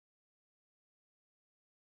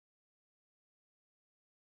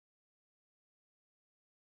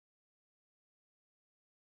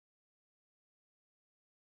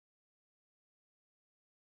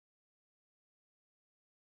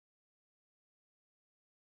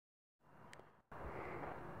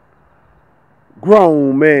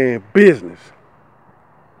Grown man business.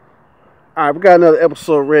 Alright, we got another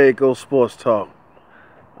episode of Red Ghost Sports Talk.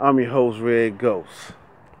 I'm your host, Red Ghost.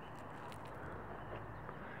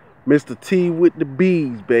 Mr. T with the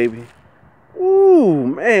B's, baby. Ooh,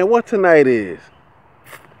 man, what tonight is?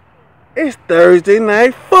 It's Thursday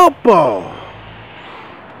night football.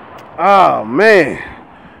 Oh, man.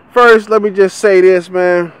 First, let me just say this,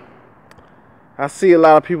 man. I see a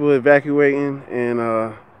lot of people evacuating, and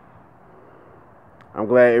I'm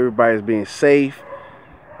glad everybody's being safe.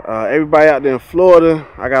 Everybody out there in Florida,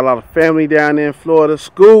 I got a lot of family down there in Florida.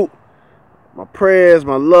 Scoot, my prayers,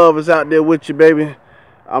 my love is out there with you, baby.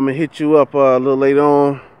 I'm going to hit you up a little later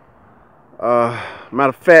on. Matter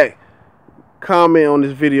of fact, comment on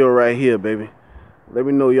this video right here, baby. Let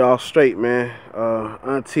me know y'all straight, man.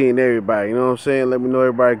 Auntie and everybody, you know what I'm saying? Let me know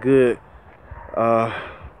everybody good.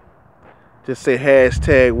 Just say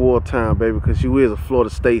hashtag wartime, baby, because you is a Florida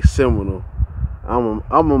State Seminole.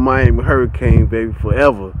 I'm a Miami Hurricane, baby,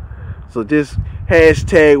 forever. So just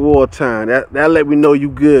hashtag wartime. That let me know you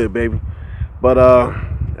good, baby. But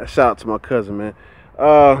shout out to my cousin, man.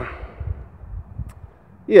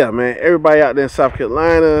 Yeah, man. Everybody out there in South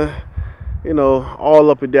Carolina, you know, all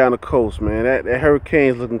up and down the coast, man. That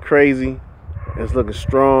hurricane's looking crazy. It's looking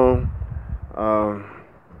strong. I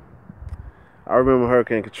remember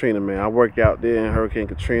Hurricane Katrina, man. I worked out there in Hurricane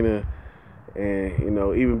Katrina, and you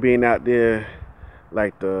know, even being out there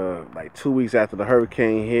like 2 weeks after the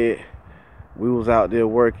hurricane hit, we was out there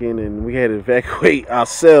working, and we had to evacuate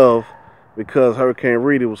ourselves because Hurricane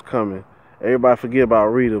Rita was coming. Everybody forget about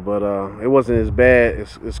Rita, but it wasn't as bad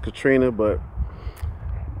as Katrina, but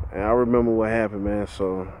I remember what happened, man.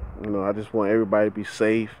 So, you know, I just want everybody to be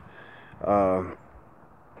safe.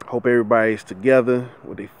 Hope everybody's together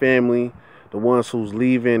with their family. The ones who's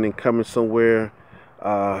leaving and coming somewhere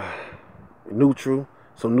neutral,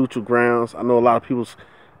 some neutral grounds. I know a lot of people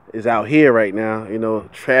is out here right now. You know,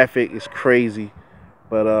 traffic is crazy,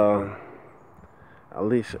 but at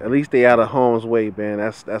least they out of harm's way, man.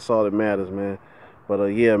 That's all that matters, man. But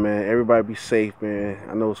yeah, man, everybody be safe, man.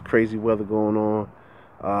 I know it's crazy weather going on.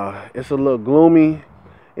 It's a little gloomy.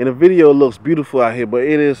 In the video, it looks beautiful out here, but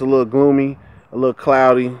it is a little gloomy, a little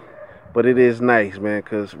cloudy. But it is nice, man,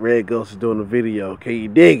 because Red Ghost is doing the video. Can you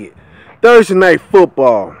dig it? Thursday night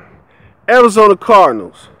football. Arizona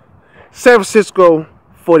Cardinals. San Francisco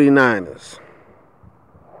 49ers.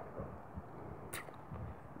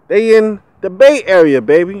 They in the Bay Area,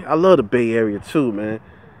 baby. I love the Bay Area too, man.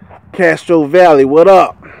 Castro Valley, what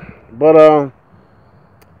up? But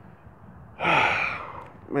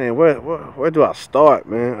man, where do I start,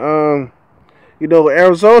 man? You know,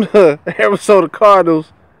 Arizona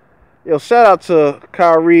Cardinals. Yo, shout out to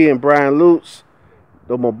Kyrie and Brian Lutz.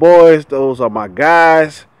 Those my boys. Those are my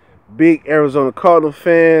guys. Big Arizona Cardinal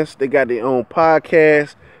fans. They got their own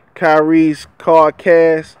podcast, Kyrie's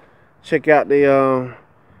Cardcast. Check out their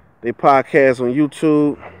podcast on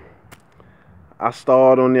YouTube. I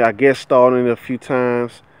starred on there. I guest starred on it a few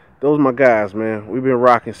times. Those are my guys, man. We've been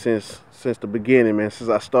rocking since the beginning, man. Since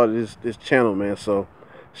I started this channel, man. So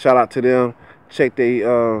shout out to them. Check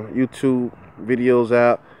their YouTube videos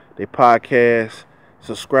out. They podcast,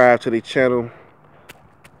 subscribe to their channel.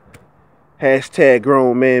 Hashtag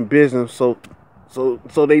grown man business, so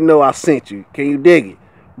they know I sent you. Can you dig it?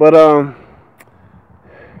 But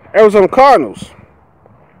Arizona Cardinals,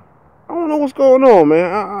 I don't know what's going on,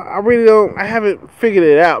 man. I really don't. I haven't figured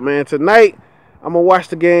it out, man. Tonight I'm gonna watch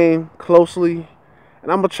the game closely,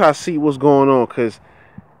 and I'm gonna try to see what's going on, because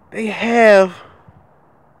they have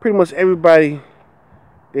pretty much everybody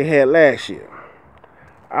they had last year.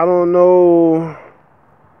 I don't know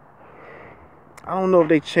if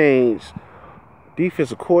they changed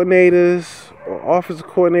defensive coordinators or offensive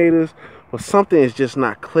coordinators, but something is just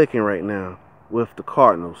not clicking right now with the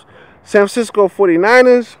Cardinals. San Francisco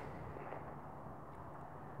 49ers,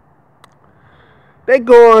 they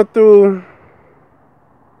going through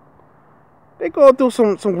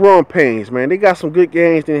some growing pains, man. They got some good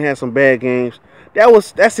games, then they had some bad games.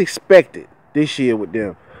 That's expected this year with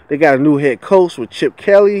them. They got a new head coach with Chip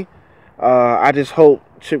Kelly. I just hope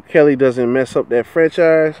Chip Kelly doesn't mess up that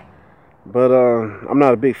franchise. But I'm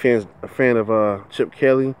not a big fan of Chip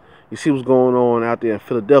Kelly. You see what's going on out there in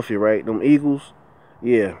Philadelphia, right? Them Eagles.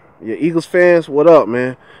 Yeah, Eagles fans, what up,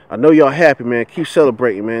 man? I know y'all happy, man. Keep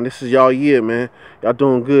celebrating, man. This is y'all year, man. Y'all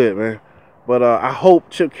doing good, man. But I hope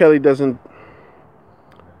Chip Kelly doesn't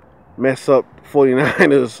mess up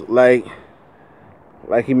 49ers like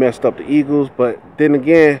he messed up the Eagles. But then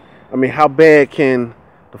again, I mean, how bad can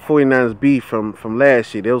the 49ers be from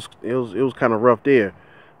last year? It was kind of rough there.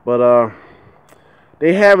 But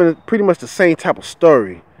they having pretty much the same type of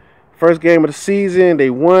story. First game of the season, they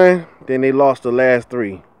won. Then they lost the last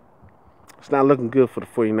 3. It's not looking good for the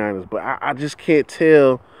 49ers. But I just can't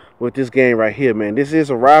tell with this game right here, man. This is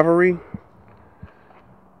a rivalry.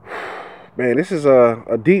 Man, this is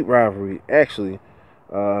a deep rivalry, actually.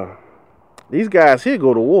 These guys here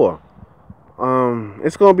go to war.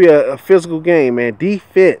 It's going to be a physical game, man.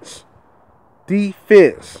 Defense.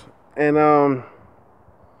 And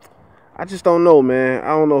I just don't know, man. I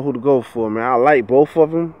don't know who to go for, man. I like both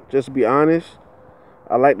of them, just to be honest.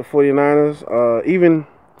 I like the 49ers. Even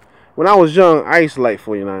when I was young, I used to like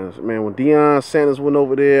 49ers. Man, when Deion Sanders went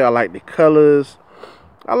over there, I liked the colors.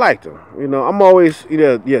 I liked them. You know, I'm always,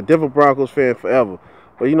 Denver Broncos fan forever.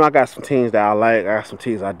 But, I got some teams that I like. I got some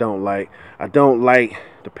teams I don't like. I don't like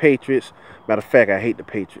the Patriots. Matter of fact, I hate the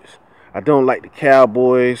Patriots. I don't like the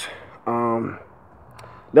Cowboys.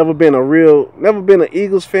 Never been an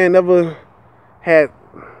Eagles fan. Never had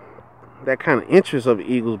that kind of interest of the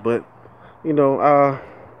Eagles. But, I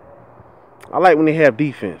like when they have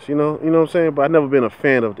defense. You know what I'm saying? But I've never been a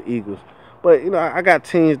fan of the Eagles. But, I got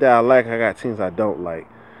teams that I like. I got teams I don't like.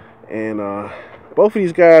 And both of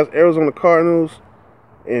these guys, Arizona Cardinals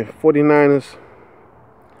and 49ers,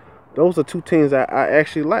 those are 2 teams I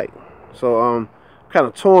actually like. So I'm kind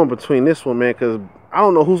of torn between this one, man, because I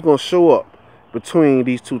don't know who's going to show up between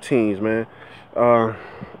these 2 teams, man.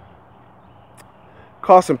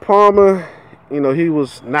 Carson Palmer, he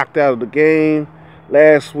was knocked out of the game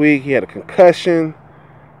last week. He had a concussion.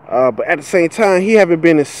 But at the same time, he haven't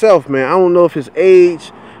been himself, man. I don't know if his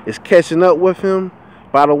age is catching up with him.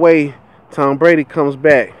 By the way, Tom Brady comes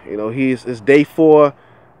back. It's day 4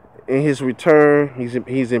 in his return.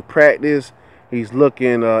 He's in practice. He's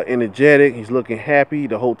looking energetic. He's looking happy.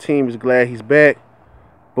 The whole team is glad he's back.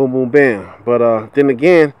 Boom, boom, bam. But then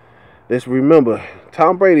again, let's remember,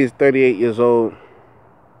 Tom Brady is 38 years old.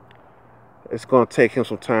 It's going to take him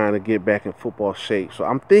some time to get back in football shape. So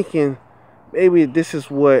I'm thinking maybe this is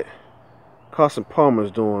what Carson Palmer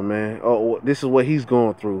is doing, man. Or this is what he's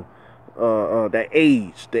going through. That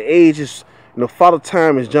age. The age is, Father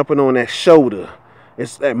Time is jumping on that shoulder.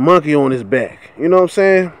 It's that monkey on his back. You know what I'm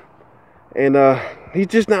saying? And he's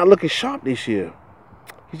just not looking sharp this year.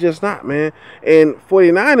 He's just not, man. And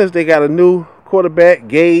 49ers, they got a new quarterback,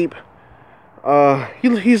 Gabe.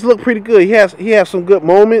 He's looked pretty good. He has some good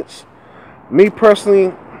moments. Me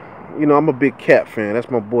personally, I'm a big Cap fan. That's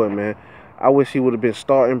my boy, man. I wish he would have been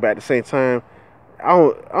starting, but at the same time, I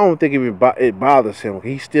don't think it bothers him.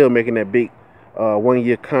 He's still making that big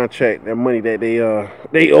 1-year contract, that money that they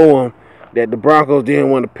owe him, that the Broncos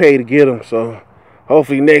didn't want to pay to get him. So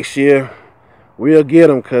hopefully next year we'll get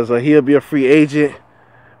him, because he'll be a free agent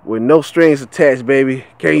with no strings attached, baby.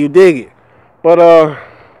 Can you dig it? But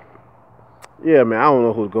yeah, man, I don't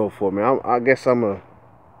know who to go for, man. I guess I'm a.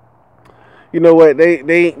 You know what? They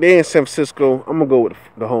in San Francisco. I'm gonna go with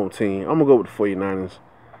the home team. I'm gonna go with the 49ers.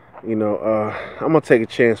 I'm gonna take a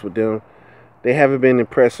chance with them. They haven't been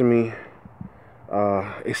impressing me,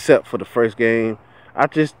 except for the first game. I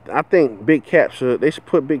think Big Cap they should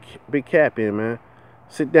put Big Cap in, man.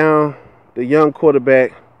 Sit down, the young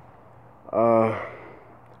quarterback.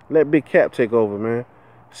 Let Big Cap take over, man.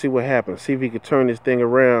 See what happens. See if he can turn this thing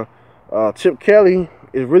around. Chip Kelly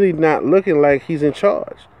is really not looking like he's in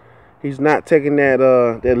charge. He's not taking that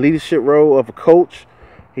leadership role of a coach.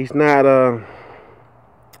 He's not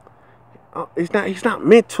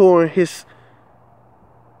mentoring his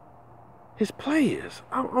players.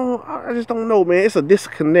 I just don't know, man. It's a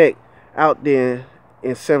disconnect out there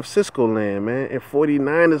in San Francisco land, man, in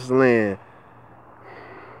 49ers land.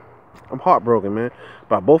 I'm heartbroken, man,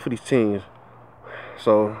 by both of these teams.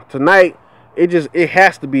 So tonight, it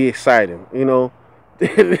has to be exciting,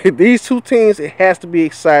 These 2 teams, it has to be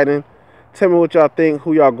exciting. Tell me what y'all think,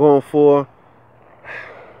 who y'all going for.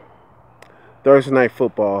 Thursday night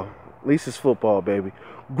football. At least it's football, baby.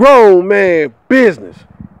 Grown man business.